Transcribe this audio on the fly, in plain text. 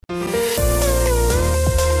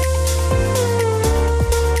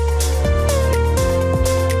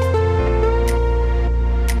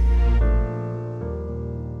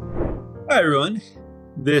everyone.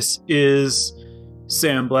 This is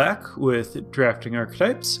Sam Black with Drafting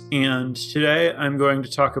Archetypes, and today I'm going to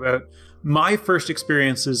talk about my first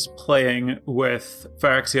experiences playing with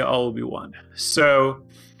Phyrexia All Will Be One. So,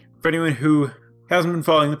 for anyone who hasn't been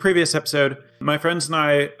following the previous episode, my friends and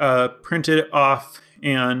I printed off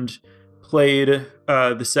and played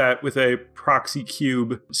the set with a proxy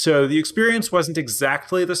cube. So the experience wasn't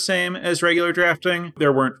exactly the same as regular drafting.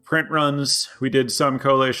 There weren't print runs. We did some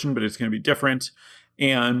collation, but it's going to be different.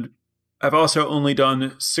 And I've also only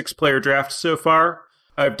done 6-player drafts so far.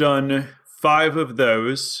 I've done 5 of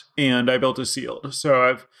those, and I built a sealed. So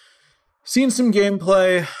I've seen some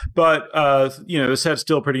gameplay, but the set's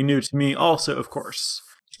still pretty new to me also, of course.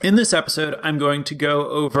 In this episode, I'm going to go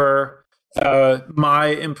over my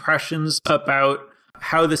impressions about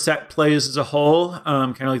how the set plays as a whole,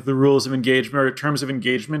 kind of like the rules of engagement or terms of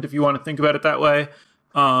engagement, if you want to think about it that way.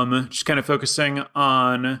 Just kind of focusing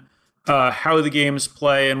on how the games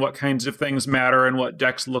play and what kinds of things matter and what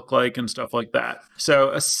decks look like and stuff like that. So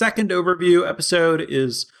a second overview episode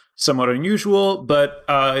is somewhat unusual, but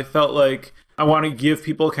I felt like I want to give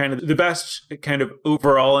people kind of the best kind of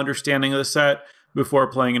overall understanding of the set before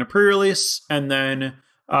playing in a pre-release, and then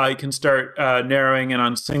you can start narrowing in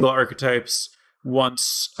on single archetypes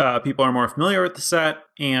once people are more familiar with the set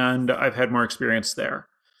and I've had more experience there.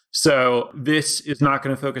 So this is not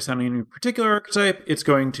going to focus on any particular archetype. It's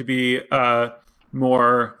going to be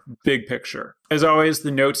more big picture. As always, the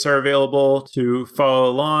notes are available to follow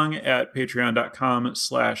along at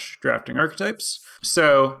patreon.com/draftingarchetypes.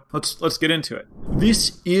 So let's get into it.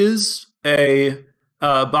 This is a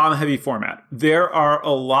bomb-heavy format. There are a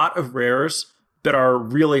lot of rares that are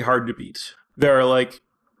really hard to beat. There are like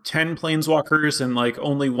 10 planeswalkers, and like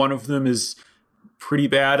only one of them is pretty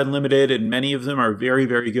bad and limited, and many of them are very,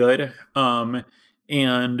 very good.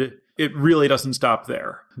 And it really doesn't stop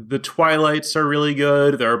there. The Twilights are really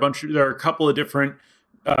good. There are a couple of different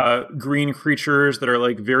green creatures that are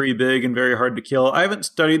like very big and very hard to kill. I haven't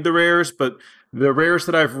studied the rares, but the rares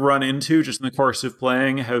that I've run into just in the course of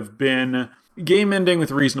playing have been game ending with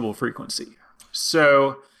reasonable frequency.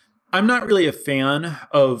 So I'm not really a fan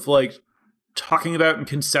of like talking about and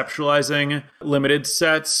conceptualizing limited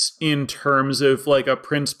sets in terms of like a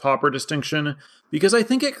Prince Pauper distinction, because I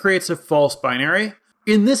think it creates a false binary.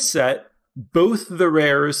 In this set, both the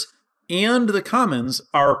rares and the commons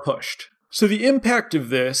are pushed. So the impact of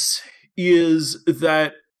this is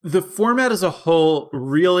that the format as a whole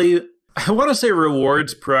really, I want to say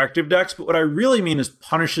rewards proactive decks, but what I really mean is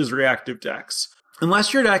punishes reactive decks.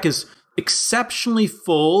 Unless your deck is exceptionally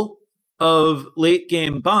full of late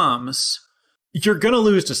game bombs, you're going to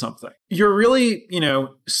lose to something. You're really,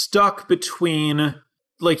 stuck between,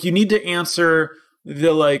 like, you need to answer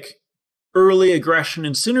the, like, early aggression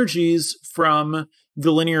and synergies from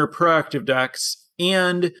the linear proactive decks,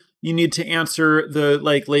 and you need to answer the,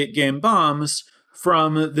 like, late game bombs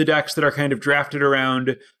from the decks that are kind of drafted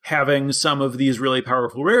around having some of these really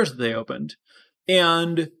powerful rares that they opened.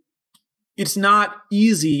 And it's not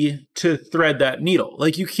easy to thread that needle.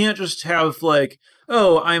 Like, you can't just have, like,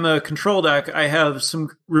 oh, I'm a control deck, I have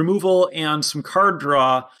some removal and some card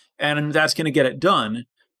draw, and that's going to get it done,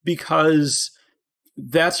 because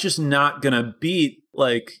that's just not going to beat,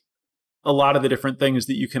 like, a lot of the different things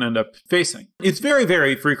that you can end up facing. It's very,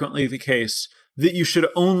 very frequently the case that you should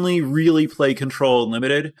only really play control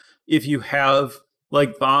limited if you have,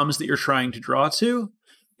 like, bombs that you're trying to draw to,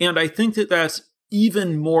 and I think that that's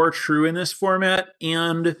even more true in this format,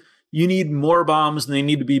 and you need more bombs and they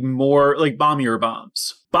need to be more like bombier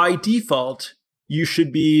bombs. By default, you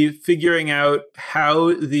should be figuring out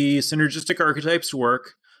how the synergistic archetypes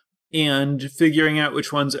work and figuring out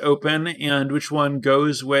which ones open and which one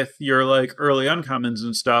goes with your like early uncommons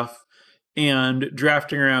and stuff, and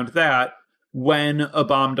drafting around that when a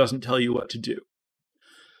bomb doesn't tell you what to do.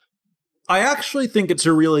 I actually think it's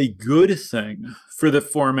a really good thing for the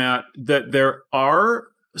format that there are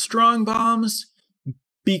strong bombs,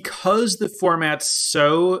 because the format's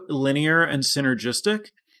so linear and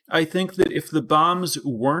synergistic. I think that if the bombs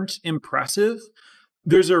weren't impressive,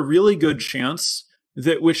 there's a really good chance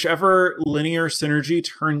that whichever linear synergy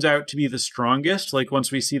turns out to be the strongest, like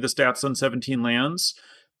once we see the stats on 17 lands,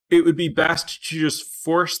 it would be best to just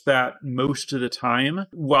force that most of the time,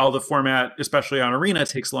 while the format, especially on Arena,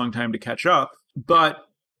 takes a long time to catch up. But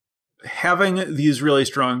having these really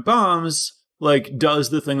strong bombs like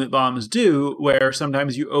does the thing that bombs do, where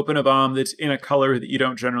sometimes you open a bomb that's in a color that you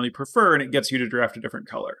don't generally prefer and it gets you to draft a different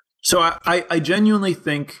color. So I genuinely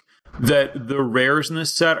think that the rares in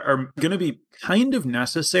this set are going to be kind of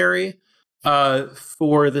necessary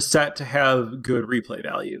for the set to have good replay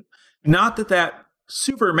value. Not that that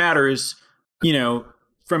super matters you know,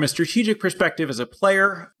 from a strategic perspective as a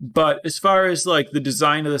player. But as far as like the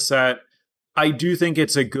design of the set, I do think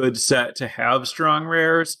it's a good set to have strong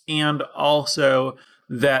rares, and also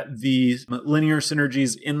that the linear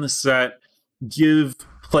synergies in the set give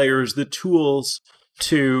players the tools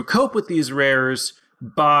to cope with these rares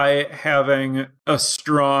by having a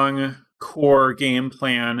strong core game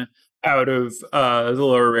plan out of the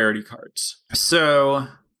lower rarity cards. So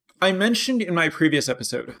I mentioned in my previous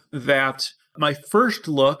episode that my first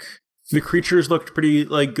look, the creatures looked pretty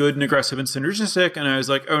like good and aggressive and synergistic, and I was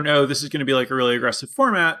like, oh no, this is going to be like a really aggressive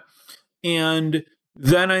format. And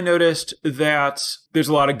then I noticed that there's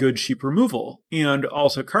a lot of good sheep removal and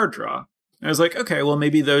also card draw. I was like, okay, well,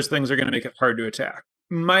 maybe those things are going to make it hard to attack.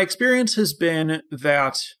 My experience has been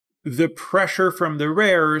that the pressure from the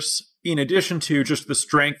rares, in addition to just the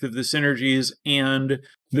strength of the synergies and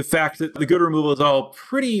the fact that the good removal is all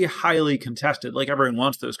pretty highly contested, like everyone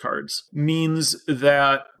wants those cards, means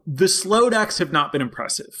that the slow decks have not been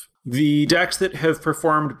impressive. The decks that have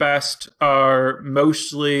performed best are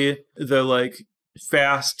mostly the like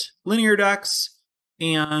fast linear decks,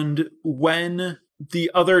 and when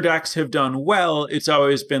the other decks have done well, it's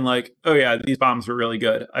always been like, oh yeah, these bombs were really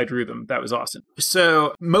good. I drew them. That was awesome.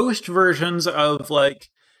 So most versions of like,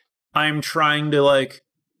 I'm trying to like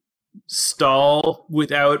stall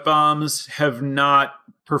without bombs have not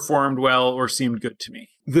performed well or seemed good to me.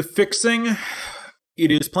 The fixing,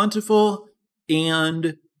 it is plentiful,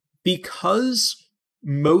 and because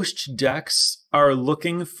most decks are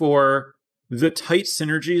looking for the tight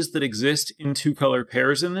synergies that exist in two color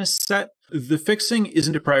pairs in this set, the fixing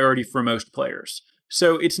isn't a priority for most players.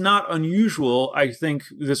 So it's not unusual, I think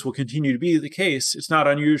this will continue to be the case, it's not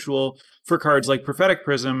unusual for cards like Prophetic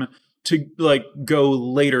Prism to like go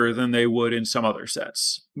later than they would in some other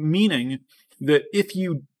sets. Meaning that if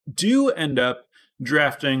you do end up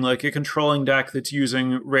drafting like a controlling deck that's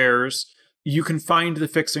using rares, you can find the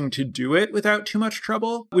fixing to do it without too much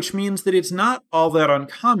trouble, which means that it's not all that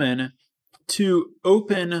uncommon to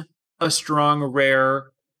open a strong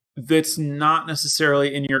rare that's not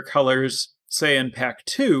necessarily in your colors, say in pack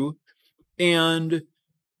 2, and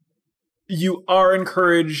you are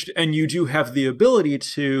encouraged and you do have the ability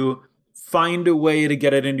to find a way to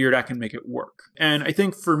get it into your deck and make it work. And I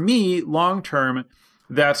think for me, long term,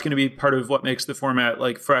 that's going to be part of what makes the format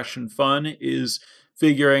like fresh and fun, is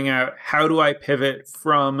figuring out how do I pivot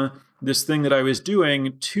from this thing that I was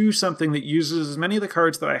doing to something that uses as many of the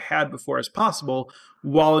cards that I had before as possible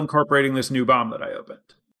while incorporating this new bomb that I opened.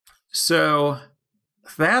 So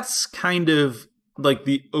that's kind of like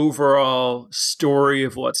the overall story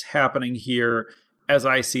of what's happening here as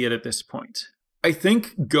I see it at this point. I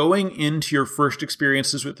think going into your first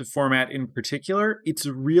experiences with the format in particular, it's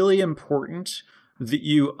really important that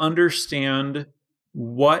you understand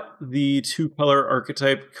what the two color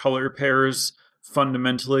archetype color pairs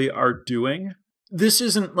fundamentally are doing. This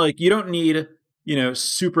isn't like, you don't need,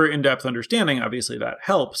 super in-depth understanding. Obviously that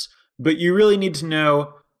helps, but you really need to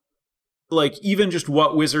know like even just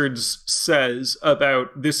what Wizards says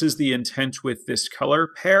about this is the intent with this color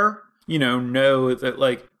pair, know that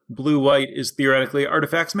like blue-white is theoretically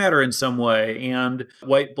artifacts matter in some way, and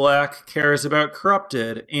white-black cares about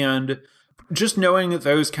corrupted, and just knowing that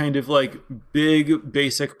those kind of like big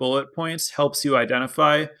basic bullet points helps you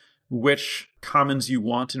identify which commons you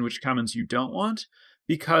want and which commons you don't want,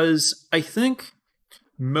 because I think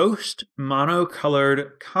most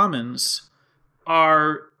monocolored commons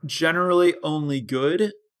are generally only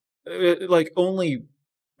good, like only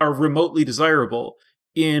are remotely desirable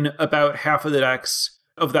in about half of the decks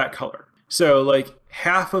of that color. So like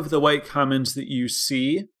half of the white commons that you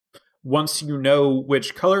see, once you know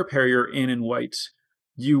which color pair you're in white,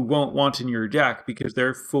 you won't want in your deck because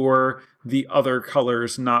they're for the other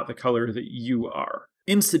colors, not the color that you are.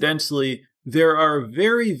 Incidentally, there are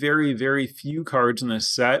very, very, very few cards in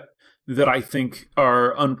this set that I think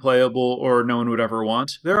are unplayable or no one would ever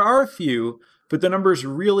want. There are a few, but the number's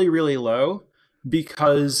really, really low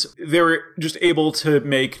because they were just able to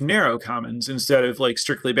make narrow commons instead of like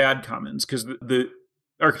strictly bad commons, because the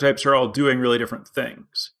archetypes are all doing really different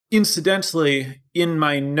things. Incidentally, in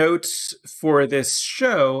my notes for this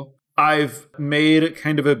show, I've made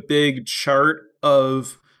kind of a big chart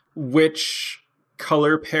of which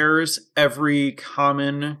color pairs every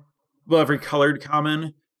colored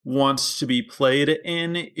common wants to be played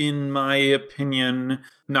in my opinion.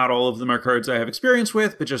 Not all of them are cards I have experience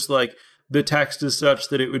with, but just like the text is such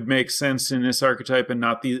that it would make sense in this archetype and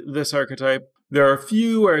not this archetype. There are a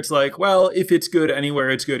few where it's like, well, if it's good anywhere,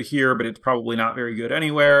 it's good here, but it's probably not very good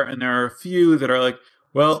anywhere. And there are a few that are like,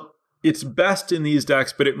 well, it's best in these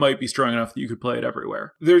decks, but it might be strong enough that you could play it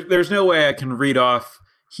everywhere. There's no way I can read off,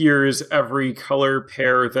 here's every color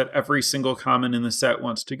pair that every single common in the set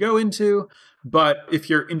wants to go into. But if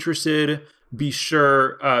you're interested, be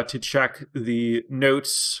sure to check the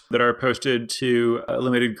notes that are posted to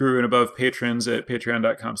Limited Guru and above patrons at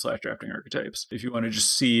patreon.com/draftingarchetypes. If you want to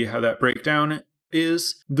just see how that breakdown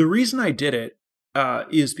is. The reason I did it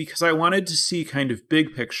is because I wanted to see kind of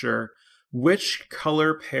big picture which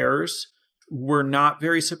color pairs were not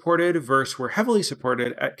very supported versus were heavily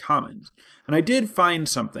supported at commons. And I did find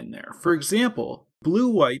something there. For example,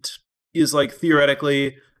 blue-white is like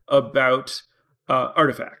theoretically about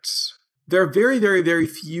artifacts. There are very, very, very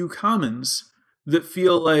few commons that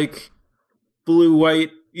feel like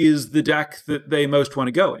blue-white is the deck that they most want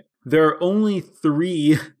to go in. There are only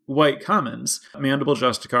 3 white commons. Mandible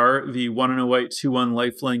Justicar, the 1 and a white 2/1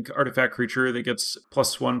 lifelink artifact creature that gets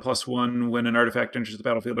 +1/+1 when an artifact enters the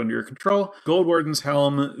battlefield under your control. Goldwarden's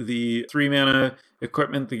Helm, the 3 mana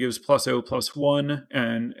equipment that gives +0/+1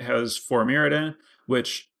 and has 4 Mirrodin,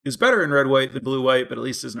 which is better in red-white than blue-white, but at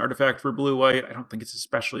least is an artifact for blue-white. I don't think it's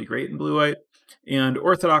especially great in blue-white. And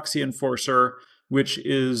Orthodoxy Enforcer, which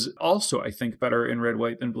is also, I think, better in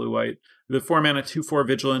red-white than blue-white. The 4 mana 2/4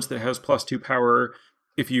 Vigilance that has +2 power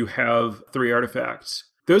if you have 3 artifacts.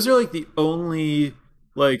 Those are like the only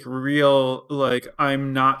like real, like,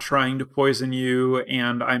 I'm not trying to poison you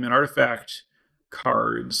and I'm an artifact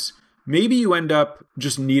cards. Maybe you end up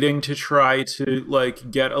just needing to try to like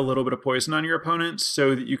get a little bit of poison on your opponent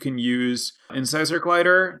so that you can use Incisor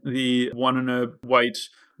Glider, the 1 and a white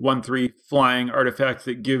 1/3 flying artifact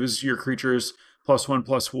that gives your creatures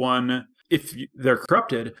 +1/+1 if they're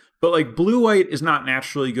corrupted. But like blue-white is not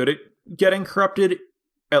naturally good at getting corrupted,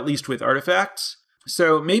 at least with artifacts.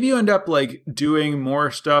 So maybe you end up like doing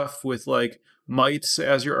more stuff with like mites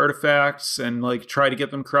as your artifacts and like try to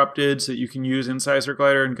get them corrupted so that you can use Incisor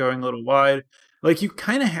Glider and going a little wide. Like you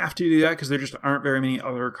kind of have to do that because there just aren't very many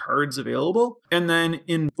other cards available. And then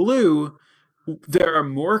in blue, there are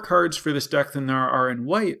more cards for this deck than there are in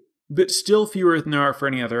white, but still fewer than there are for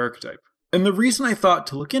any other archetype. And the reason I thought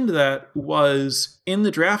to look into that was in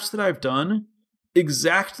the drafts that I've done,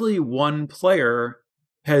 exactly 1 player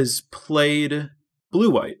has played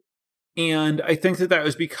blue-white. And I think that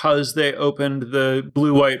was because they opened the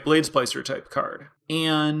blue-white Blade Splicer type card.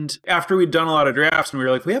 And after we'd done a lot of drafts and we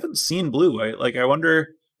were like, we haven't seen blue-white. Like, I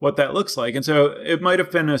wonder what that looks like. And so it might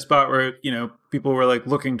have been a spot where, you know, people were like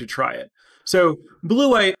looking to try it. So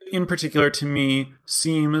blue-white in particular to me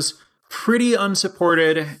seems pretty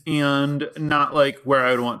unsupported and not like where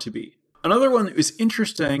I would want to be. Another one that was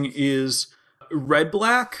interesting is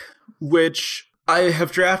red-black, which I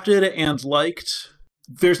have drafted and liked.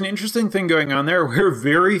 There's an interesting thing going on there where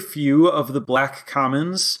very few of the black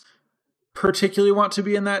commons particularly want to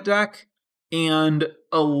be in that deck, and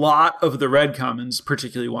a lot of the red commons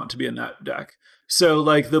particularly want to be in that deck. So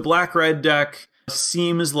like the black-red deck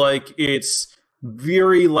seems like it's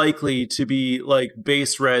very likely to be like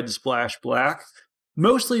base red splash black,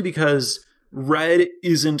 mostly because red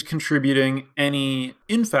isn't contributing any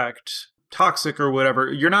infect, toxic or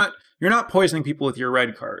whatever. You're not poisoning people with your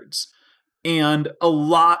red cards. And a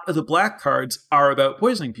lot of the black cards are about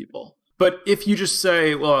poisoning people. But if you just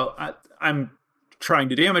say, well, I'm trying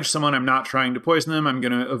to damage someone, I'm not trying to poison them, I'm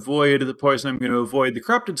going to avoid the poison, I'm going to avoid the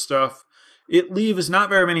corrupted stuff, it leaves not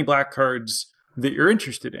very many black cards that you're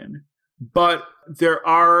interested in. But there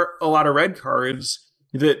are a lot of red cards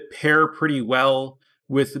that pair pretty well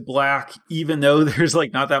with black, even though there's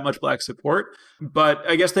like not that much black support. But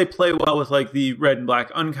I guess they play well with like the red and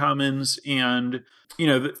black uncommons, and you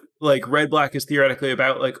know, like red-black is theoretically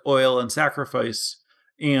about like oil and sacrifice,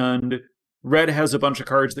 and red has a bunch of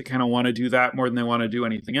cards that kind of want to do that more than they want to do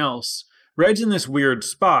anything else. Red's in this weird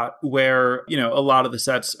spot where, you know, a lot of the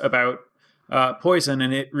set's about poison,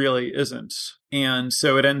 and it really isn't. And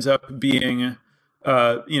so it ends up being,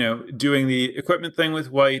 doing the equipment thing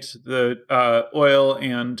with white, the oil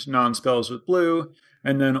and non-spells with blue,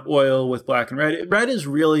 and then oil with black and red. Red is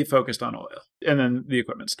really focused on oil, and then the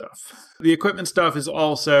equipment stuff. The equipment stuff is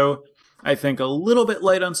also, I think, a little bit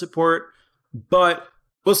light on support, but,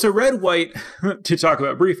 well, so red-white, to talk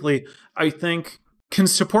about briefly, I think can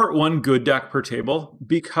support one good deck per table,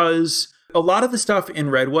 because a lot of the stuff in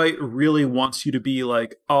red-white really wants you to be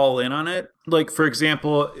like all in on it. Like, for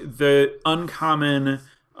example, the uncommon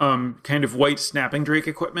kind of white Snapping Drake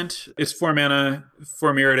equipment. It's 4 mana,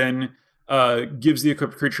 4 Mirrodin, gives the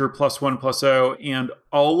equipped creature +1/+0, and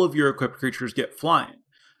all of your equipped creatures get flying.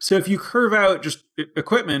 So if you curve out just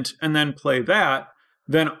equipment and then play that,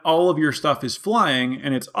 then all of your stuff is flying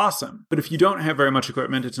and it's awesome. But if you don't have very much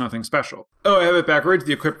equipment, it's nothing special. Oh, I have it backwards.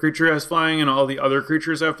 The equipped creature has flying and all the other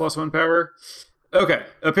creatures have +1 power. Okay,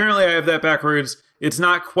 apparently I have that backwards. It's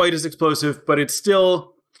not quite as explosive, but it's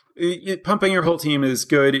still... pumping your whole team is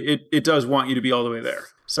good. It does want you to be all the way there.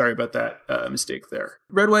 Sorry about that mistake there.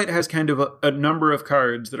 Red-White has kind of a number of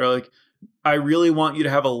cards that are like, I really want you to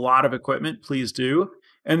have a lot of equipment, please do.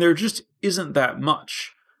 And there just isn't that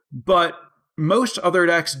much. But most other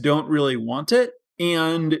decks don't really want it.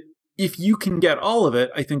 And if you can get all of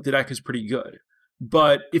it, I think the deck is pretty good.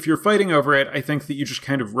 But if you're fighting over it, I think that you just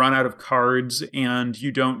kind of run out of cards and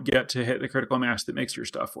you don't get to hit the critical mass that makes your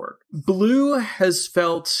stuff work. Blue has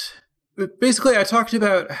felt... Basically, I talked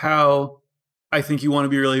about how I think you want to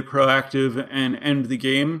be really proactive and end the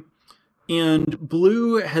game. And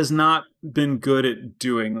blue has not been good at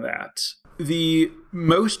doing that. The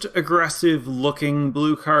most aggressive looking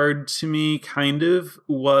blue card to me kind of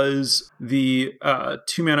was the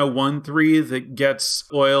 2-mana 1/3 that gets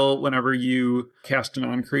oil whenever you cast a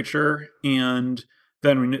non-creature, and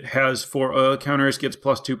then when it has 4 oil counters, gets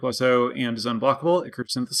 +2/+0 and is unblockable, Ichor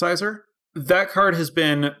Synthesizer. That card has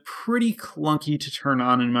been pretty clunky to turn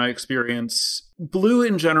on in my experience. Blue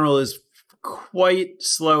in general is quite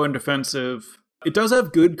slow and defensive. It does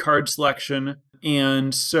have good card selection,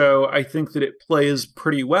 and so I think that it plays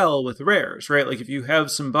pretty well with rares, right? Like if you have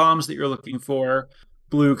some bombs that you're looking for,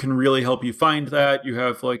 blue can really help you find that. You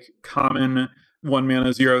have like common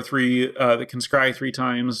 1-mana 0/3 that can scry 3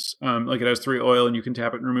 times. Like it has 3 oil and you can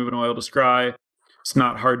tap it and remove an oil to scry. It's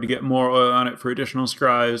not hard to get more oil on it for additional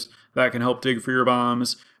scries. That can help dig for your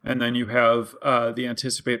bombs. And then you have the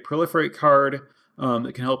Anticipate Proliferate card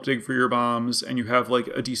that can help dig for your bombs. And you have like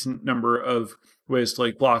a decent number of ways to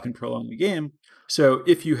like block and prolong the game. So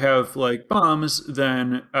if you have like bombs,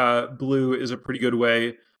 then blue is a pretty good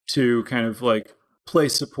way to kind of like play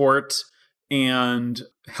support and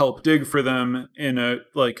help dig for them in a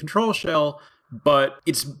like control shell. But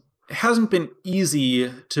it hasn't been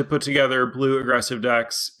easy to put together blue aggressive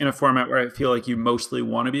decks in a format where I feel like you mostly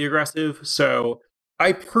want to be aggressive. So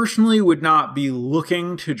I personally would not be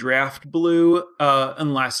looking to draft blue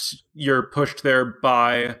unless you're pushed there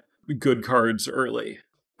by good cards early.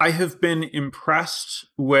 I have been impressed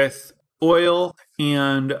with oil,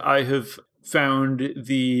 and I have found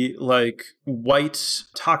the like white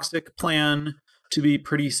toxic plan to be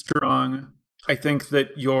pretty strong. I think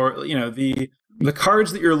that the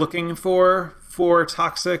cards that you're looking for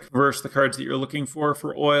toxic versus the cards that you're looking for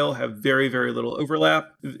oil have very, very little overlap.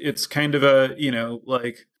 It's kind of a,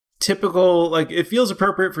 like typical, like it feels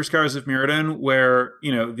appropriate for Scars of Mirrodin, where,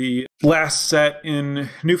 the last set in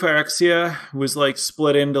New Phyrexia was like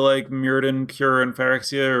split into like Mirrodin, Pure, and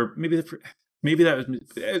Phyrexia, or maybe that was...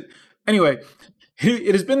 Anyway,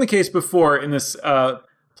 it has been the case before in this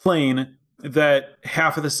plane that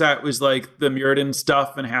half of the set was like the Mirrodin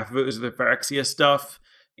stuff and half of it was the Phyrexia stuff.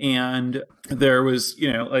 And there was,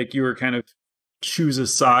 like you were kind of choose a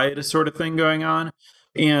side sort of thing going on.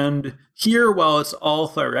 And here, while it's all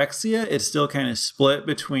Phyrexia, it's still kind of split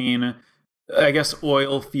between, I guess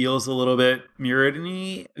oil feels a little bit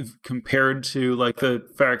Mirrodin-y compared to like the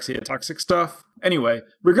Phyrexia toxic stuff. Anyway,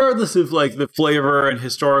 regardless of like the flavor and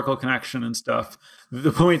historical connection and stuff,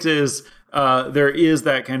 the point is there is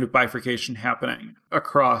that kind of bifurcation happening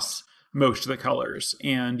across most of the colors,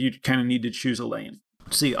 and you kind of need to choose a lane.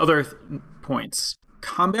 See, other points.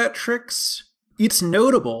 Combat tricks. It's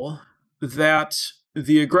notable that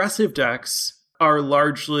the aggressive decks are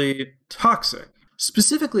largely toxic.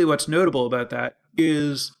 Specifically, what's notable about that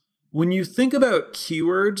is when you think about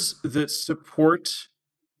keywords that support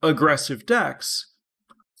aggressive decks,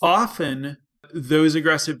 often those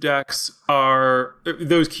keywords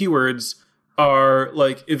are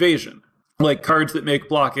like evasion, like cards that make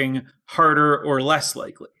blocking harder or less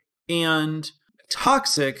likely. And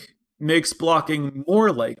toxic makes blocking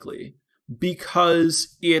more likely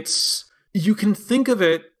because you can think of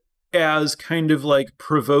it as kind of like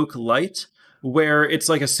provoke light, where it's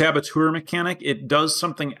like a saboteur mechanic. It does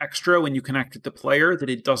something extra when you connect with the player that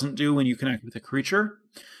it doesn't do when you connect with a creature.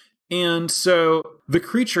 And so the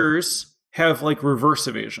creatures have like reverse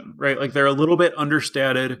evasion, right? Like they're a little bit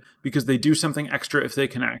understated because they do something extra if they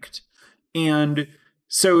connect. And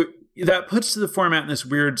so that puts the format in this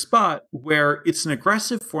weird spot where it's an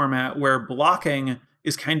aggressive format where blocking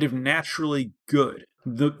is kind of naturally good.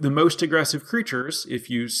 The most aggressive creatures, if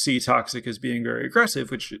you see toxic as being very aggressive,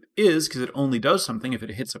 which it is because it only does something if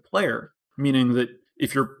it hits a player, meaning that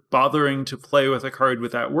if you're bothering to play with a card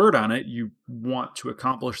with that word on it, you want to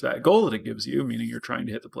accomplish that goal that it gives you, meaning you're trying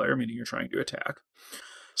to hit the player, meaning you're trying to attack.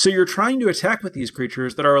 So you're trying to attack with these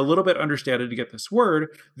creatures that are a little bit understated to get this word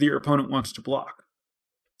that your opponent wants to block.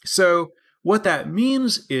 So what that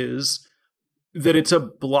means is that it's a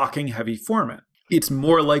blocking heavy format. It's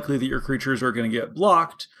more likely that your creatures are going to get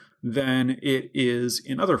blocked than it is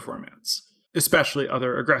in other formats, especially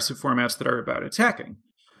other aggressive formats that are about attacking.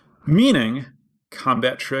 Meaning,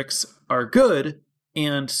 combat tricks are good,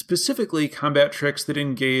 and specifically combat tricks that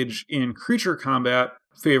engage in creature combat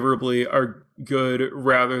favorably are good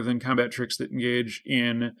rather than combat tricks that engage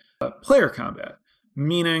in player combat.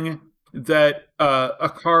 Meaning that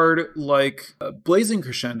a card like Blazing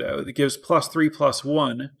Crescendo that gives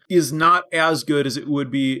 +3/+1 is not as good as it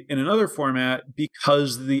would be in another format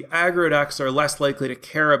because the aggro decks are less likely to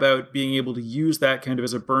care about being able to use that kind of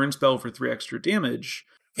as a burn spell for 3 extra damage.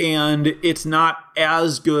 And it's not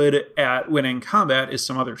as good at winning combat as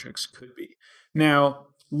some other tricks could be. Now,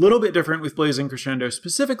 a little bit different with Blazing Crescendo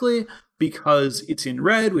specifically because it's in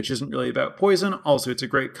red, which isn't really about poison. Also, it's a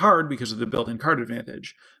great card because of the built-in card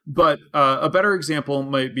advantage. But a better example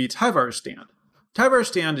might be Tyvar's Stand. Tyvar's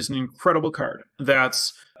Stand is an incredible card.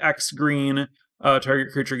 That's X green,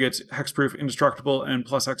 target creature gets hexproof, indestructible, and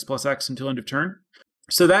 +X/+X until end of turn.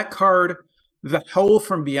 So that card, the Howl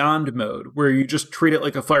from Beyond mode, where you just treat it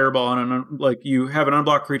like a fireball and like you have an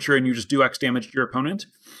unblocked creature and you just do X damage to your opponent,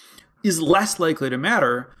 is less likely to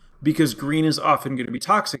matter because green is often going to be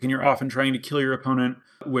toxic and you're often trying to kill your opponent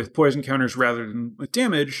with poison counters rather than with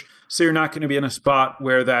damage. So you're not going to be in a spot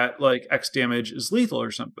where that like X damage is lethal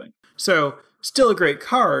or something. So still a great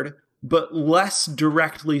card, but less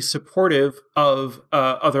directly supportive of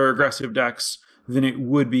other aggressive decks than it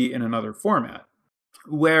would be in another format.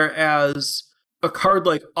 Whereas a card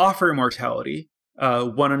like Offer Immortality,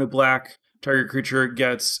 1 and a black, target creature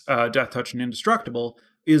gets Death Touch and Indestructible,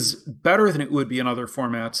 is better than it would be in other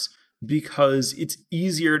formats because it's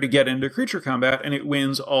easier to get into creature combat and it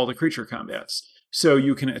wins all the creature combats. So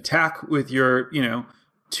you can attack with your,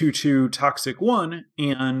 2/2 toxic 1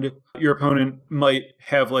 and your opponent might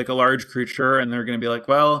have like a large creature and they're going to be like,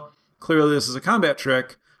 well, clearly this is a combat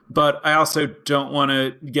trick, but I also don't want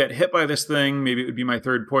to get hit by this thing. Maybe it would be my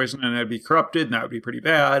third poison and I'd be corrupted and that would be pretty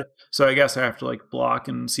bad. So I guess I have to like block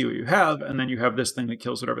and see what you have. And then you have this thing that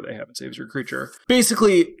kills whatever they have and saves your creature.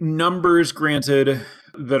 Basically, numbers granted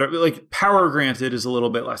that are like power granted is a little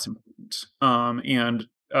bit less important. And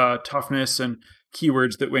toughness and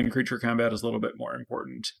keywords that win creature combat is a little bit more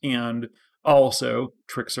important. And also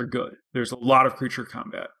tricks are good. There's a lot of creature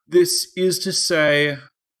combat. This is to say,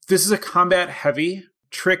 this is a combat heavy,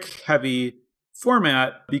 trick heavy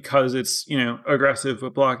format because it's, aggressive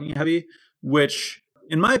but blocking heavy, which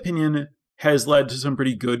in my opinion has led to some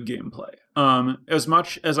pretty good gameplay. As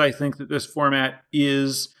much as I think that this format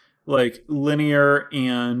is like linear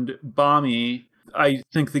and bomby, I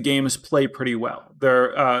think the games play pretty well.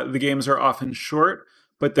 The games are often short,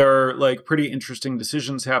 but there are like pretty interesting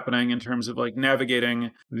decisions happening in terms of like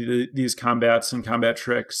navigating these combats and combat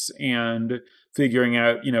tricks and figuring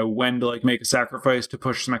out, when to like make a sacrifice to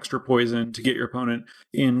push some extra poison to get your opponent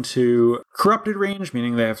into corrupted range,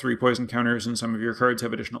 meaning they have 3 poison counters and some of your cards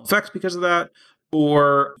have additional effects because of that,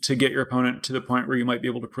 or to get your opponent to the point where you might be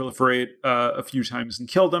able to proliferate a few times and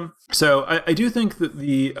kill them. So I do think that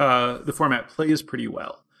the format plays pretty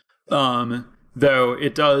well, though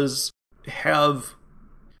it does have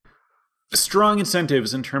strong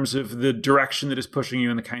incentives in terms of the direction that is pushing you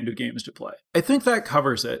and the kind of games to play. I think that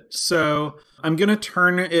covers it. So I'm going to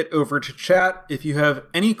turn it over to chat. If you have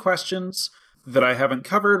any questions that I haven't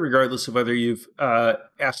covered, regardless of whether you've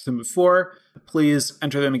asked them before, please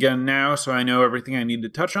enter them again now so I know everything I need to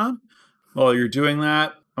touch on. While you're doing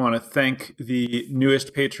that, I want to thank the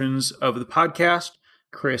newest patrons of the podcast,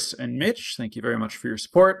 Chris and Mitch. Thank you very much for your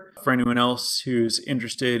support. For anyone else who's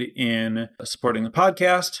interested in supporting the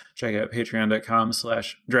podcast, check out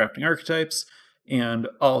patreon.com/draftingarchetypes. And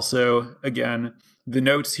also, again, the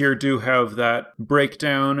notes here do have that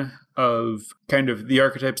breakdown of kind of the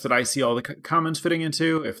archetypes that I see all the commons fitting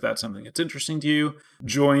into. If that's something that's interesting to you,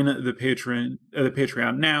 join the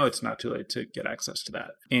Patreon now. It's not too late to get access to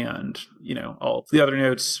that. And, all of the other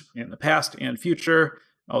notes in the past and future,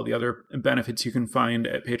 all the other benefits you can find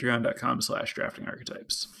at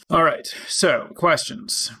patreon.com/draftingarchetypes. All right, so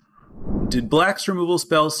questions. Did Black's removal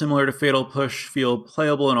spell similar to Fatal Push feel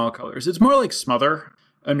playable in all colors? It's more like Smother.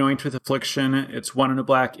 Anoint with Affliction. It's 1 and a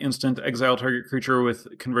black instant. Exile target creature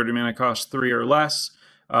with converted mana cost 3 or less.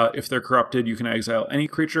 If they're corrupted, you can exile any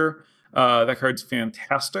creature. That card's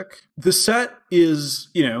fantastic. The set is,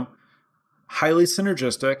 highly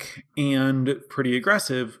synergistic and pretty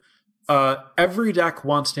aggressive. Every deck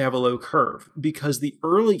wants to have a low curve because the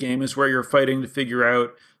early game is where you're fighting to figure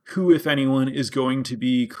out who, if anyone, is going to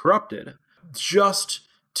be corrupted. Just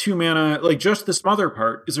 2 mana, like just the smother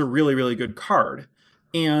part is a really, really good card.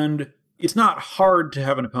 And it's not hard to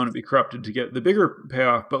have an opponent be corrupted to get the bigger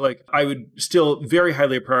payoff, but like I would still very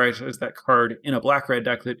highly prioritize that card in a black-red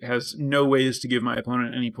deck that has no ways to give my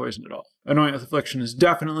opponent any poison at all. Anoint Affliction is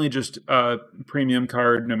definitely just a premium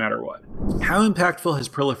card no matter what. How impactful has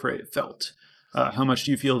Proliferate felt? How much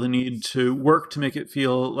do you feel the need to work to make it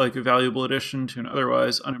feel like a valuable addition to an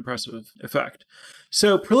otherwise unimpressive effect?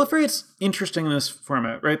 So Proliferate's interesting in this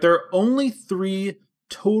format, right? There are only 3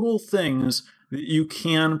 total things that you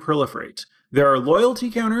can proliferate. There are loyalty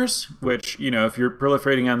counters, which, if you're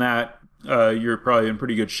proliferating on that, you're probably in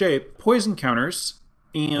pretty good shape. Poison counters,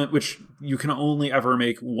 and which you can only ever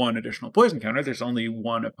make 1 additional poison counter. There's only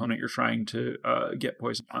 1 opponent you're trying to get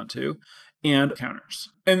poison onto. And counters.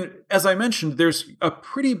 And as I mentioned, there's a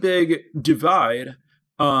pretty big divide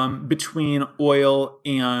between oil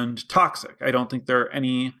and toxic. I don't think there are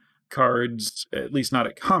any cards, at least not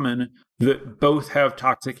at common, that both have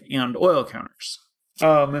toxic and oil counters.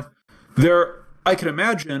 I could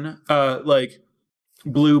imagine like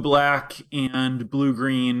blue-black and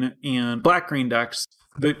blue-green and black-green decks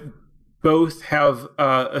that both have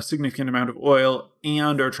a significant amount of oil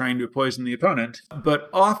and are trying to poison the opponent. But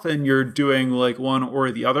often you're doing like one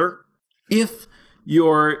or the other. If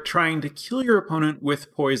you're trying to kill your opponent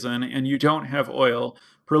with poison and you don't have oil,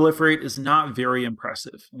 Proliferate is not very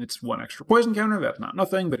impressive. It's 1 extra poison counter. That's not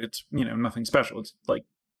nothing, but it's, nothing special. It's like,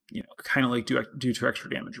 kind of like do 2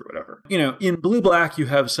 extra damage or whatever. In blue-black, you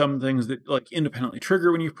have some things that like independently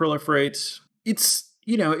trigger when you proliferate. It's,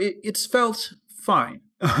 it's felt fine.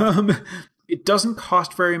 It doesn't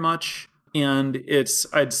cost very much, and it's,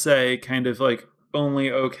 I'd say, kind of like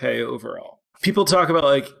only okay overall. People talk about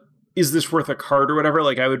like, is this worth a card or whatever?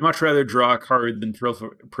 Like, I would much rather draw a card than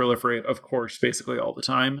proliferate, of course, basically all the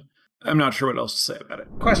time. I'm not sure what else to say about it.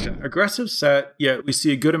 Question. Aggressive set, yet we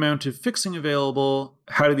see a good amount of fixing available.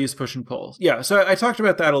 How do these push and pull? Yeah, so I talked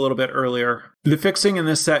about that a little bit earlier. The fixing in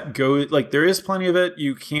this set there is plenty of it.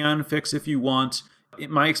 You can fix if you want.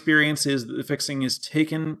 My experience is that the fixing is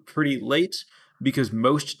taken pretty late because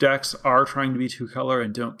most decks are trying to be 2-color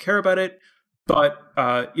and don't care about it. But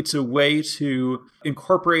it's a way to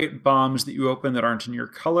incorporate bombs that you open that aren't in your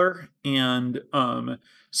color. And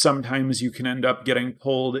sometimes you can end up getting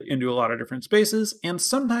pulled into a lot of different spaces. And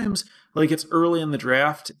sometimes, like, it's early in the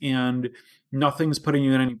draft and nothing's putting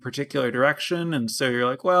you in any particular direction. And so you're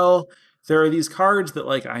like, well, there are these cards that,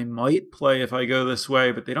 like, I might play if I go this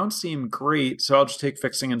way, but they don't seem great. So I'll just take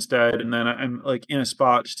fixing instead. And then I'm, like, in a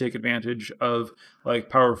spot to take advantage of, like,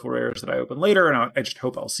 powerful rares that I open later. And I just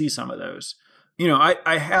hope I'll see some of those.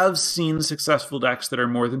 I have seen successful decks that are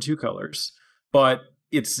more than 2 colors, but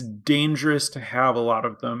it's dangerous to have a lot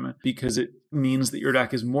of them because it means that your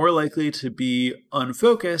deck is more likely to be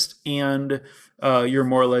unfocused and you're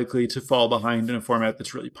more likely to fall behind in a format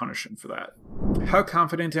that's really punishing for that. How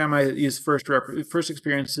confident am I that these first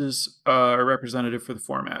experiences are representative for the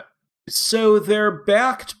format? So they're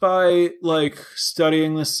backed by like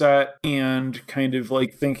studying the set and kind of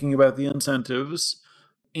like thinking about the incentives,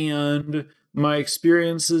 and my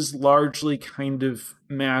experiences largely kind of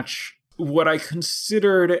match what I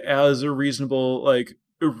considered as a reasonable like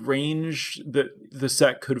range that the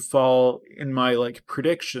set could fall in my like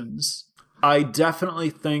predictions. I definitely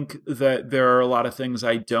think that there are a lot of things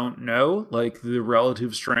I don't know, like the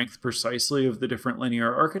relative strength precisely of the different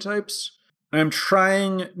linear archetypes. I'm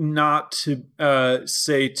trying not to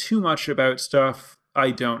say too much about stuff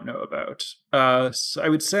I don't know about. So I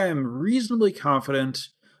would say I'm reasonably confident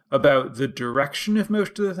about the direction of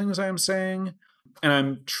most of the things I'm saying, and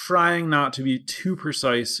I'm trying not to be too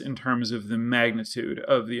precise in terms of the magnitude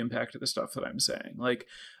of the impact of the stuff that I'm saying. Like,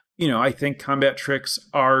 I think combat tricks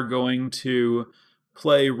are going to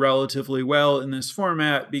play relatively well in this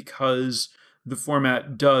format because the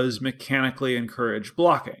format does mechanically encourage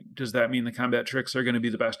blocking. Does that mean the combat tricks are going to be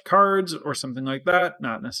the best cards or something like that?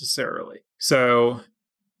 Not necessarily. So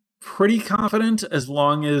pretty confident as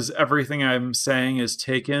long as everything I'm saying is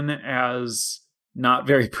taken as not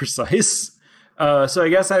very precise. So I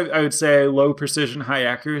guess I would say low precision, high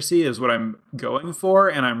accuracy is what I'm going for,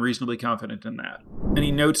 and I'm reasonably confident in that.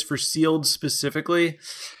 Any notes for sealed specifically?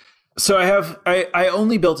 So I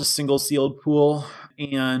only built a single sealed pool,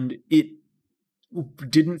 and it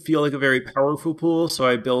didn't feel like a very powerful pool, so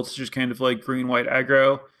I built just kind of like green-white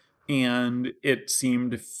aggro, and it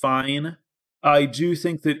seemed fine. I do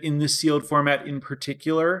think that in the sealed format in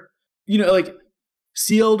particular, like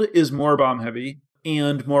sealed is more bomb heavy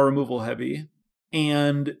and more removal heavy.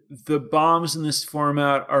 And the bombs in this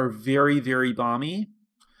format are very, very bomby.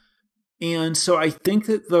 And so I think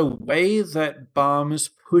that the way that bombs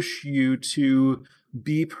push you to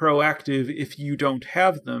be proactive if you don't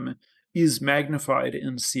have them is magnified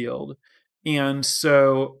in sealed. And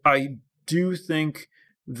so I do think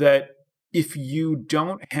that if you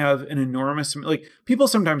don't have an enormous, like people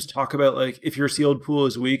sometimes talk about like if your sealed pool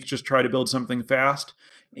is weak, just try to build something fast.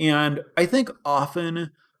 And I think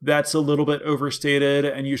often that's a little bit overstated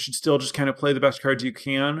and you should still just kind of play the best cards you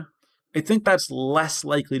can. I think that's less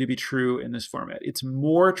likely to be true in this format. It's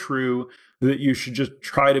more true that you should just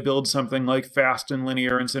try to build something like fast and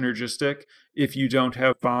linear and synergistic if you don't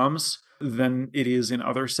have bombs than it is in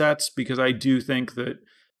other sets, because I do think that,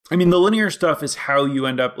 I mean, the linear stuff is how you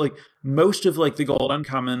end up, like most of like the gold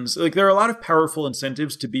uncommons, like there are a lot of powerful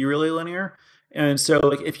incentives to be really linear. And so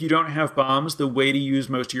like if you don't have bombs, the way to use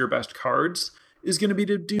most of your best cards is going to be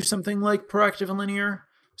to do something like proactive and linear.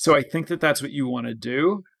 So I think that that's what you want to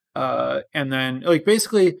do. And then like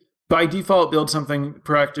basically by default build something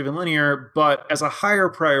proactive and linear, but as a higher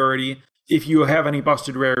priority, if you have any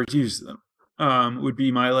busted rares, use them. Would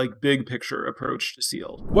be my like big picture approach to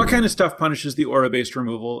sealed. What kind of stuff punishes the aura-based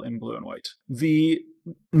removal in blue and white? The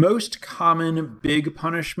most common big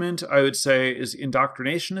punishment, I would say, is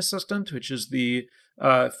Indoctrination Assistant, which is the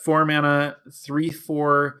 4-mana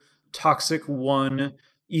 3/4 toxic 1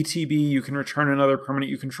 ETB. You can return another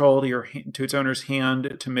permanent you control to its owner's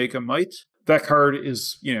hand to make a might. That card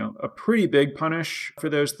is, a pretty big punish for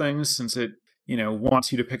those things, since it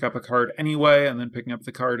wants you to pick up a card anyway, and then picking up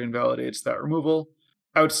the card invalidates that removal.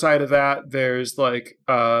 Outside of that, there's like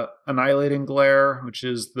Annihilating Glare, which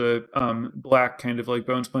is the black kind of like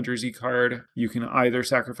Bone Splinter Z card. You can either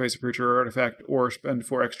sacrifice a creature or artifact or spend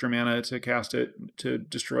 4 extra mana to cast it to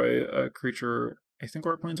destroy a creature, I think,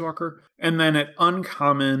 or a planeswalker. And then at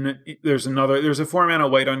uncommon, there's a 4-mana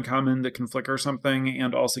white uncommon that can flicker something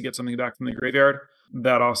and also get something back from the graveyard.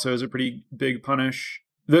 That also is a pretty big punish.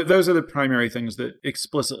 Those are the primary things that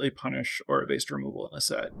explicitly punish aura-based removal in the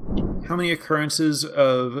set. How many occurrences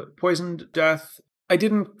of Poisoned Death? I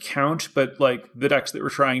didn't count, but like the decks that were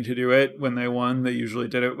trying to do it, when they won, they usually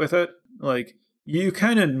did it with it. Like you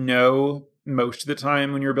kind of know most of the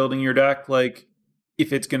time when you're building your deck, like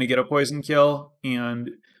if it's going to get a poison kill,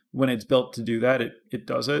 and when it's built to do that, it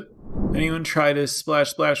does it. Anyone try to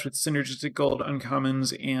splash with synergistic gold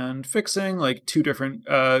uncommons and fixing, like 2 different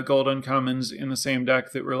gold uncommons in the same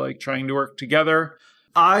deck that were like trying to work together?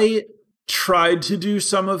 I tried to do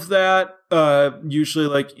some of that, usually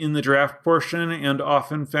like in the draft portion, and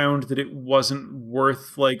often found that it wasn't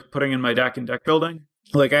worth like putting in my deck and deck building.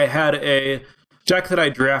 Like I had a deck that I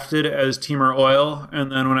drafted as Temur Oil,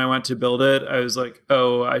 and then when I went to build it, I was like,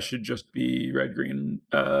 oh, I should just be red-green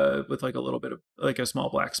with like a little bit of like a small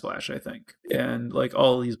black splash, I think. And like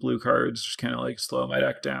all these blue cards just kind of like slow my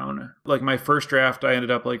deck down. Like my first draft, I ended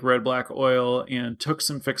up like red-black oil and took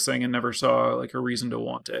some fixing and never saw like a reason to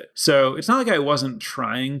want it. So it's not like I wasn't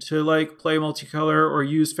trying to like play multicolor or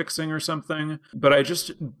use fixing or something, but I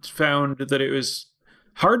just found that it was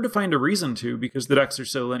hard to find a reason to because the decks are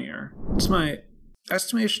so linear. It's my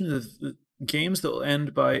estimation of the games that will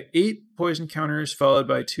end by 8 poison counters followed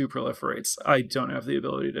by 2 proliferates. I don't have the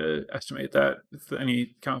ability to estimate that with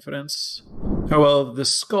any confidence. How well the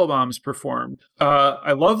Skull Bombs performed.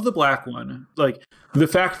 I love the black one. Like the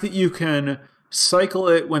fact that you can cycle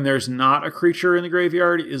it when there's not a creature in the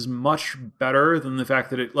graveyard is much better than the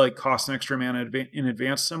fact that it like costs an extra mana in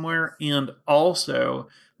advance somewhere. And also,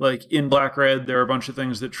 like in black red, there are a bunch of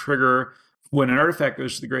things that trigger when an artifact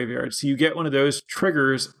goes to the graveyard. So you get one of those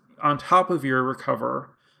triggers on top of your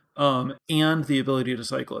recover, and the ability to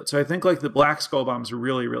cycle it. So I think like the black Skull Bombs are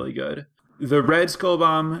really, really good. The red Skull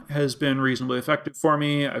Bomb has been reasonably effective for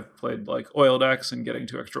me. I've played like oil decks, and getting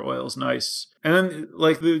 2 extra oils nice. And then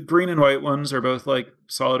like the green and white ones are both like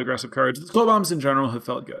solid aggressive cards. The Skull Bombs in general have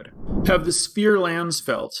felt good. Have the Sphere lands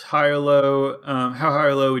felt high or low? How high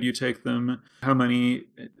or low would you take them? How many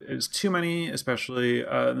is too many, especially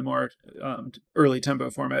the more early tempo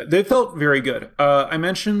format? They felt very good. I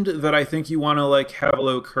mentioned that I think you want to like have a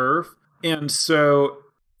low curve. And so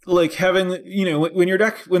like having,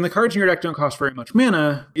 when the cards in your deck don't cost very much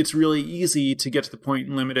mana, it's really easy to get to the point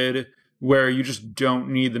in limited where you just don't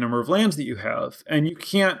need the number of lands that you have. And you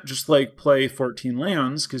can't just like play 14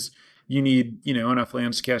 lands because you need, enough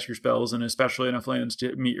lands to cast your spells, and especially enough lands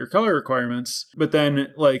to meet your color requirements. But then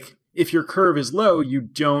like if your curve is low, you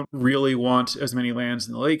don't really want as many lands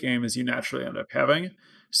in the late game as you naturally end up having.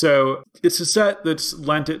 So it's a set that's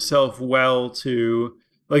lent itself well to,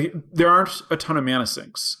 like, there aren't a ton of mana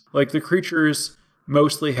sinks. Like, the creatures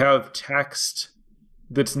mostly have text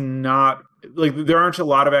that's not, like, there aren't a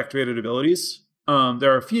lot of activated abilities.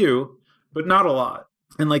 There are a few, but not a lot.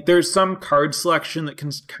 And like there's some card selection that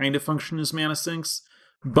can kind of function as mana sinks,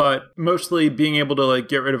 but mostly being able to like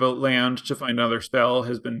get rid of a land to find another spell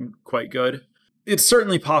has been quite good. It's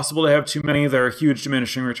certainly possible to have too many. There are huge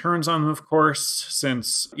diminishing returns on them, of course,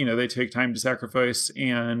 since, they take time to sacrifice,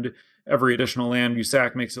 and every additional land you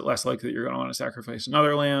sack makes it less likely that you're going to want to sacrifice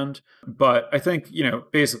another land. But I think,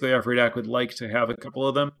 basically every deck would like to have a couple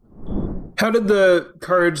of them. How did the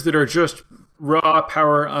cards that are just raw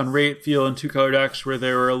power on rate feel in 2-color decks where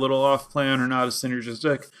they were a little off plan or not as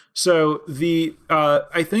synergistic? So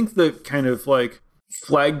I think the kind of like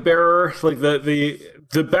flag bearer, like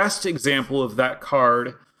the best example of that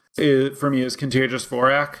card for me is Contagious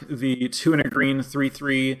Vorak, the 2 and a green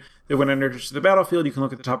 3/3 that when it enters the battlefield, you can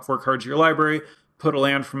look at the top 4 cards of your library, put a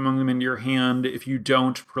land from among them into your hand. If you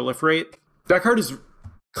don't, proliferate. That card is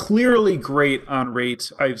clearly great on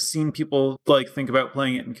rate. I've seen people like think about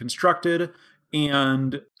playing it in Constructed,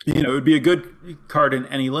 and it would be a good card in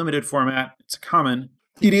any limited format. It's a common.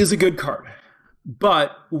 It is a good card.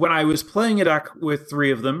 But when I was playing a deck with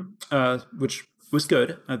 3 of them, which was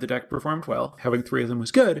good, the deck performed well, having 3 of them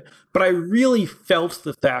was good, but I really felt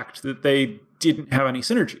the fact that they didn't have any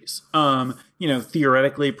synergies.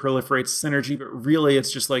 Theoretically proliferates synergy, but really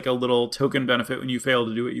it's just like a little token benefit when you fail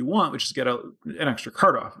to do what you want, which is get an extra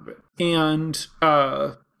card off of it. And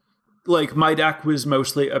my deck was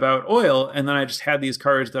mostly about oil, and then I just had these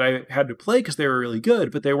cards that I had to play because they were really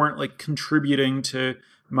good, but they weren't like contributing to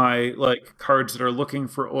my like cards that are looking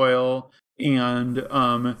for oil. And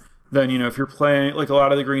then if you're playing, like, a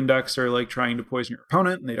lot of the green decks are like trying to poison your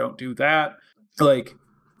opponent, and they don't do that. Like,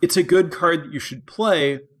 it's a good card that you should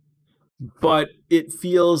play, but it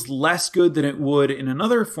feels less good than it would in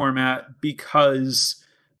another format because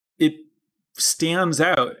it stands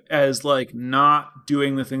out as like not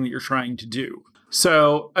doing the thing that you're trying to do.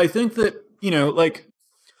 So I think that,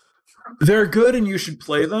 they're good and you should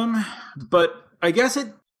play them, but I guess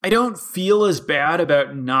I don't feel as bad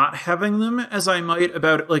about not having them as I might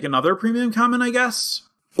about like another premium common, I guess.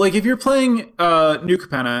 Like if you're playing New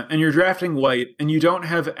Capenna and you're drafting white and you don't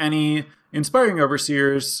have any Inspiring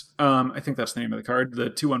Overseers, I think that's the name of the card, the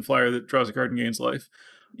 2/1 flyer that draws a card and gains life,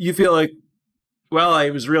 you feel like, well, I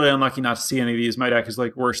was really unlucky not to see any of these. My deck is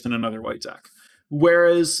like worse than another white deck.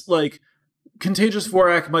 Whereas like Contagious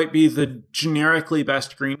Vorak might be the generically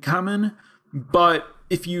best green common, but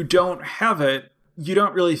if you don't have it, you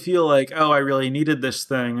don't really feel like, oh, I really needed this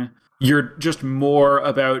thing. You're just more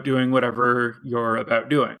about doing whatever you're about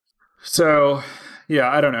doing. So, yeah,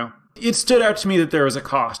 I don't know. It stood out to me that there was a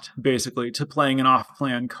cost, basically, to playing an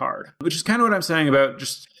off-plan card, which is kind of what I'm saying about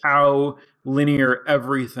just how linear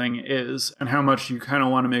everything is and how much you kind of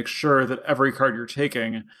want to make sure that every card you're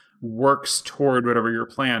taking works toward whatever your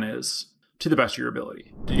plan is to the best of your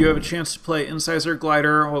ability. Did you have a chance to play Incisor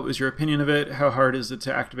Glider? What was your opinion of it? How hard is it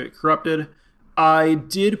to activate Corrupted? I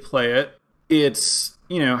did play it. It's,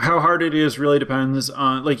 how hard it is really depends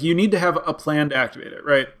on, like, you need to have a plan to activate it,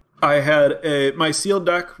 right? I had my sealed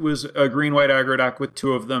deck was a green-white aggro deck with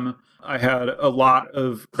 2 of them. I had a lot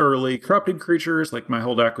of early corrupted creatures. Like, my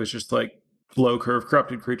whole deck was just, like, low-curve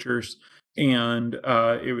corrupted creatures. And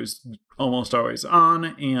it was almost always on,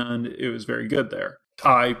 and it was very good there.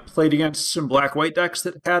 I played against some black-white decks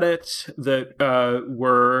that had it, that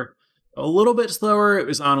were a little bit slower. It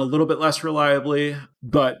was on a little bit less reliably,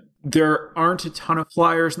 but there aren't a ton of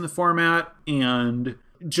flyers in the format, and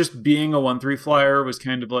just being a 1/3 flyer was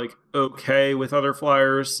kind of like okay with other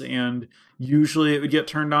flyers, and usually it would get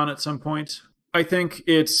turned on at some point. I think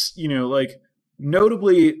it's,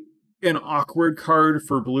 notably an awkward card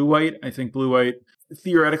for blue-white. I think blue-white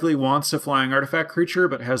theoretically wants a flying artifact creature,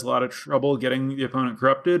 but has a lot of trouble getting the opponent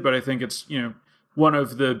corrupted. But I think it's, one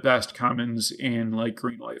of the best commons in like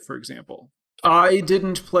green-white, for example. I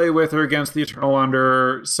didn't play with or against the Eternal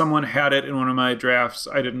Wanderer. Someone had it in one of my drafts.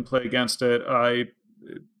 I didn't play against it.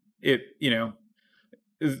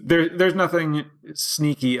 There's nothing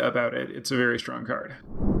sneaky about it. It's a very strong card.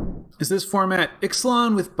 Is this format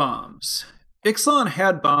Ixalan with bombs? Ixalan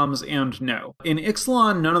had bombs and no. In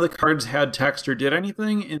Ixalan, none of the cards had text or did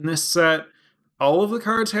anything. In this set, all of the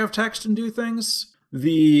cards have text and do things.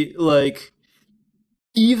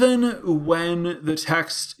 Even when the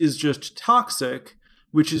text is just toxic,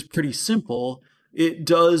 which is pretty simple, it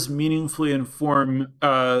does meaningfully inform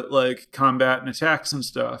combat and attacks and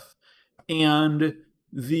stuff. And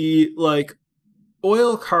the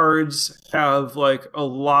oil cards have a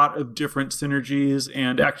lot of different synergies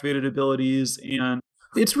and activated abilities, and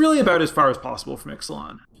it's really about as far as possible from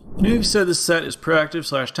Ixalan. I know you've said this set is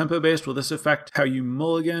proactive / tempo based. Will this affect how you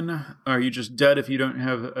mulligan? Are you just dead if you don't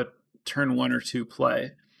have a turn 1 or 2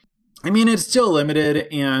 play? I mean, it's still limited,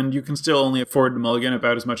 and you can still only afford to mulligan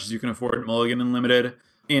about as much as you can afford to mulligan in limited.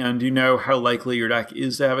 And you know how likely your deck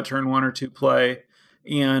is to have a turn 1 or 2 play.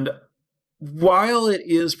 And while it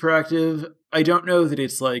is proactive, I don't know that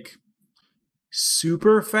it's like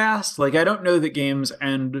super fast. Like, I don't know that games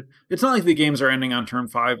end. It's not like the games are ending on turn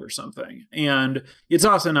 5 or something. And it's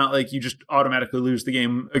also not like you just automatically lose the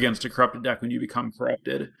game against a corrupted deck when you become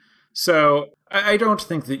corrupted. So I don't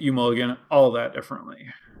think that you mulligan all that differently.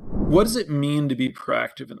 What does it mean to be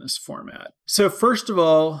proactive in this format? So first of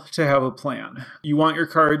all, to have a plan. You want your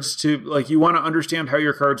cards to, like, you want to understand how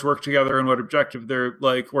your cards work together and what objective they're,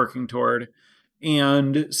 like, working toward.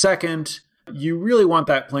 And second, you really want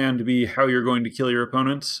that plan to be how you're going to kill your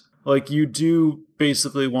opponents. Like, you do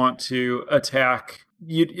basically want to attack.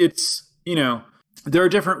 There are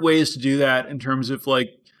different ways to do that in terms of, like,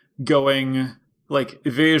 going, like,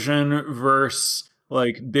 evasion versus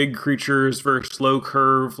like big creatures versus low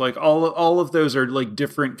curve, like all of those are like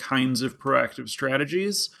different kinds of proactive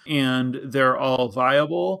strategies, and they're all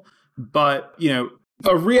viable. But,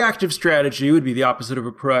 a reactive strategy would be the opposite of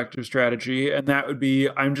a proactive strategy, and that would be,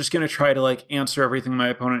 I'm just going to try to like answer everything my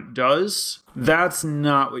opponent does. That's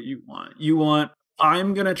not what you want. You want,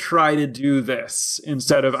 I'm going to try to do this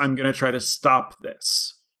instead of I'm going to try to stop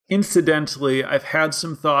this. Incidentally, I've had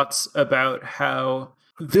some thoughts about how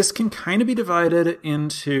this can kind of be divided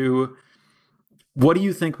into, what do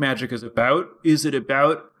you think Magic is about? Is it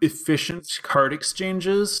about efficient card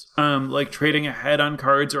exchanges, like trading ahead on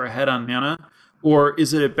cards or ahead on mana? Or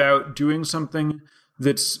is it about doing something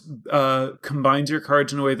that's combines your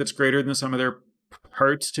cards in a way that's greater than the sum of their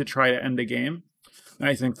parts to try to end a game?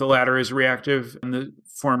 I think the latter is reactive and the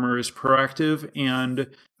former is proactive, and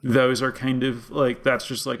those are kind of like, that's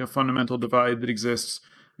just like a fundamental divide that exists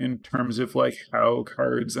in terms of like how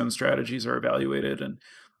cards and strategies are evaluated. And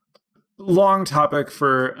long topic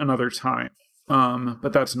for another time.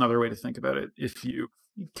 But that's another way to think about it, if you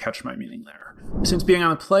catch my meaning there. Since being on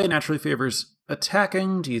the play naturally favors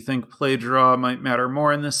attacking, do you think play draw might matter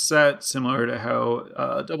more in this set, similar to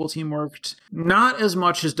how Double Team worked? Not as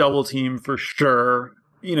much as Double Team, for sure.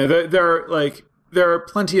 There are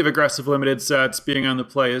plenty of aggressive limited sets. Being on the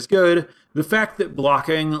play is good. The fact that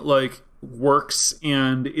blocking like works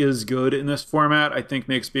and is good in this format, I think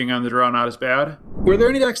makes being on the draw not as bad. Were there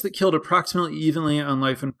any decks that killed approximately evenly on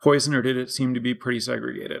life and poison, or did it seem to be pretty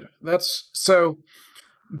segregated? That's so,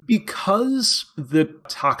 because the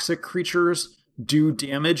toxic creatures do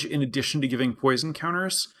damage in addition to giving poison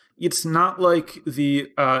counters, it's not like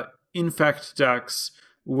the infect decks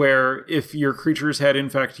where if your creatures had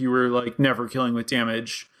infect, you were like never killing with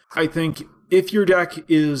damage. I think if your deck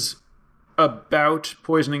is about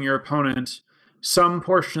poisoning your opponent, some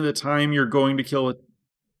portion of the time you're going to kill with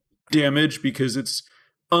damage, because it's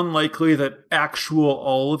unlikely that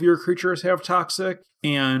all of your creatures have toxic,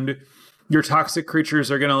 and your toxic creatures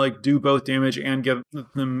are going to like do both damage and get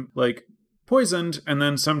them like poisoned. And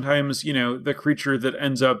then sometimes, the creature that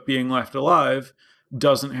ends up being left alive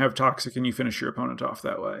doesn't have toxic, and you finish your opponent off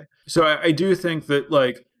that way. So I do think that,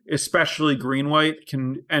 like, especially green-white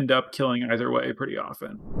can end up killing either way pretty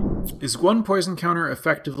often. Is one poison counter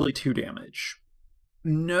effectively 2 damage?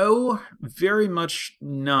 No, very much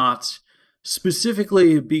not.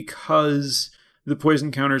 Specifically because the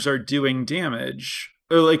poison counters are doing damage.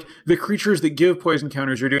 Like, the creatures that give poison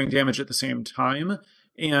counters are doing damage at the same time.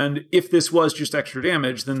 And if this was just extra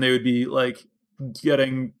damage, then they would be, like,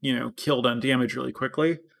 getting, killed on damage really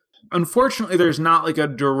quickly. Unfortunately, there's not, like, a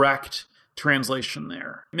direct translation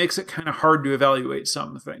there. It makes it kind of hard to evaluate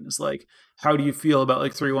some things, like how do you feel about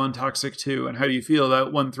like 3/1 toxic 2, and how do you feel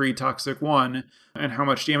about 1/3 toxic 1, and how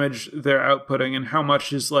much damage they're outputting, and how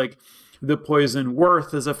much is like the poison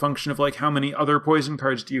worth as a function of like how many other poison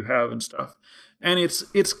cards do you have and stuff. And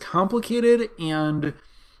it's complicated, and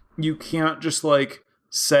you can't just like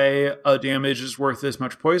say a damage is worth this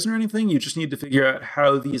much poison or anything. You just need to figure out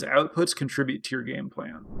how these outputs contribute to your game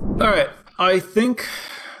plan. All right, I think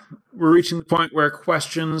we're reaching the point where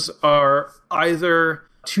questions are either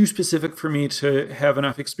too specific for me to have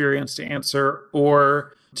enough experience to answer,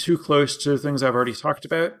 or too close to things I've already talked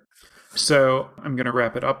about. So I'm going to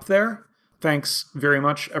wrap it up there. Thanks very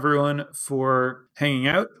much, everyone, for hanging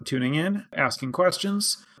out, tuning in, asking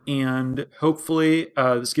questions, and hopefully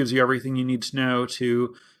this gives you everything you need to know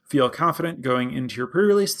to feel confident going into your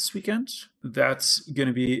pre-release this weekend. That's going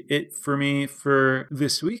to be it for me for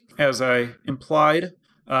this week. As I implied,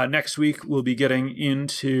 next week we'll be getting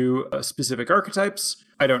into specific archetypes.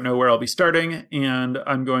 I don't know where I'll be starting, and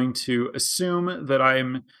I'm going to assume that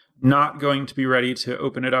I'm not going to be ready to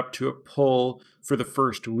open it up to a poll for the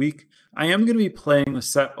first week. I am going to be playing the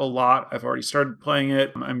set a lot. I've already started playing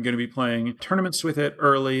it. I'm going to be playing tournaments with it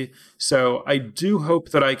early. So I do hope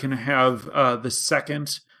that I can have the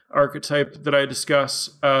second archetype that I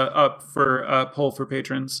discuss up for poll for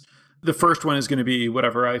patrons. The first one is going to be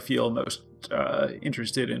whatever I feel most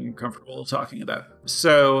interested and comfortable talking about.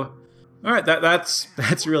 So, all right, that's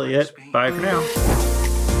really it. Bye for now.